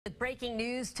breaking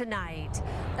news tonight.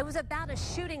 It was about a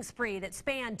shooting spree that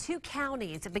spanned 2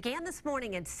 counties. It began this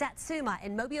morning in Satsuma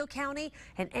in Mobile County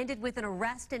and ended with an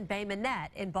arrest in Bay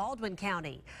Minette in Baldwin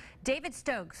County. David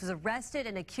Stokes was arrested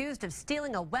and accused of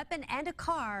stealing a weapon and a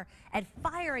car and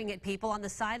firing at people on the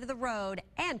side of the road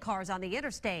and cars on the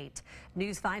interstate.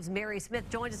 News 5's Mary Smith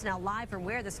joins us now live from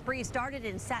where the spree started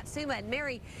in Satsuma. And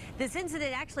Mary, this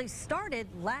incident actually started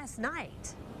last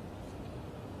night.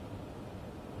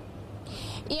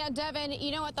 Yeah, Devin,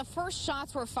 you know what? The first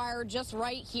shots were fired just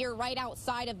right here, right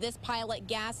outside of this Pilot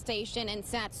gas station in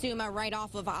Satsuma, right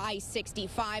off of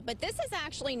I-65. But this is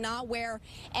actually not where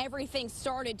everything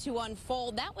started to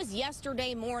unfold. That was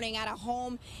yesterday morning at a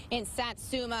home in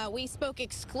Satsuma. We spoke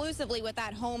exclusively with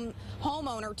that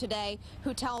homeowner today,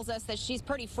 who tells us that she's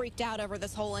pretty freaked out over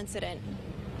this whole incident.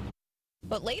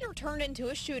 But later turned into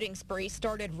a shooting spree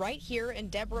started right here in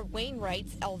Deborah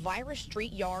Wainwright's Elvira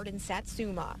Street yard in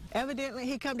Satsuma. Evidently,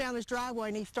 he come down this driveway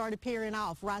and he started peering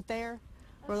off right there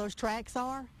where those tracks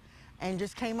are and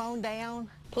just came on down.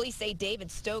 Police say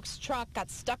David Stokes' truck got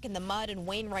stuck in the mud in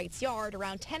Wainwright's yard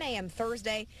around 10 a.m.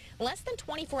 Thursday, less than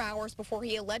 24 hours before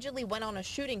he allegedly went on a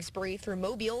shooting spree through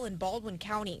Mobile and Baldwin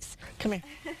counties. Come here.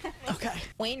 Okay.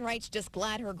 Wainwright's just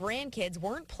glad her grandkids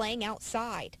weren't playing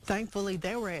outside. Thankfully,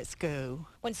 they were at school.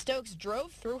 When Stokes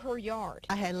drove through her yard,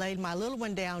 I had laid my little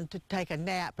one down to take a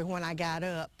nap, and when I got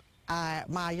up,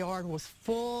 my yard was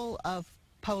full of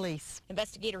police.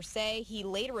 Investigators say he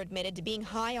later admitted to being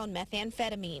high on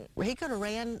methamphetamine. He could have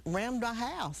rammed a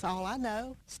house, all I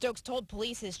know. Stokes told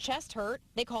police his chest hurt.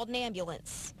 They called an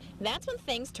ambulance. That's when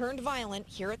things turned violent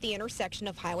here at the intersection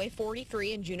of Highway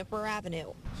 43 and Juniper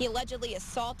Avenue. He allegedly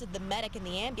assaulted the medic in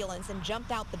the ambulance and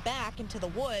jumped out the back into the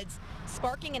woods,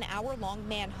 sparking an hour-long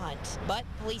manhunt. But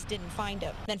police didn't find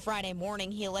him. Then Friday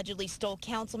morning, he allegedly stole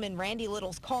Councilman Randy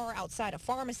Little's car outside a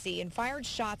pharmacy and fired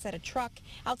shots at a truck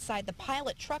outside the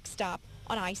Pilot truck stop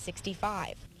on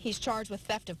I-65. He's charged with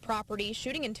theft of property,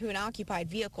 shooting into an occupied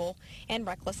vehicle, and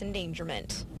reckless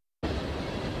endangerment. And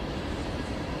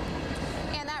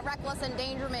that reckless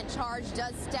endangerment charge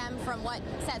does stem from what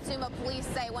Satsuma police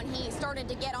say when he started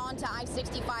to get onto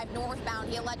I-65 northbound.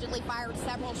 He allegedly fired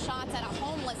several shots at a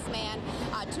homeless man.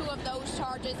 2 of those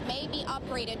charges may be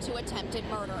upgraded to attempted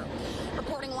murder.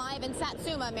 Reporting live in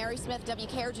Satsuma, Mary Smith,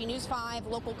 WKRG News 5,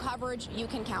 local coverage you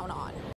can count on.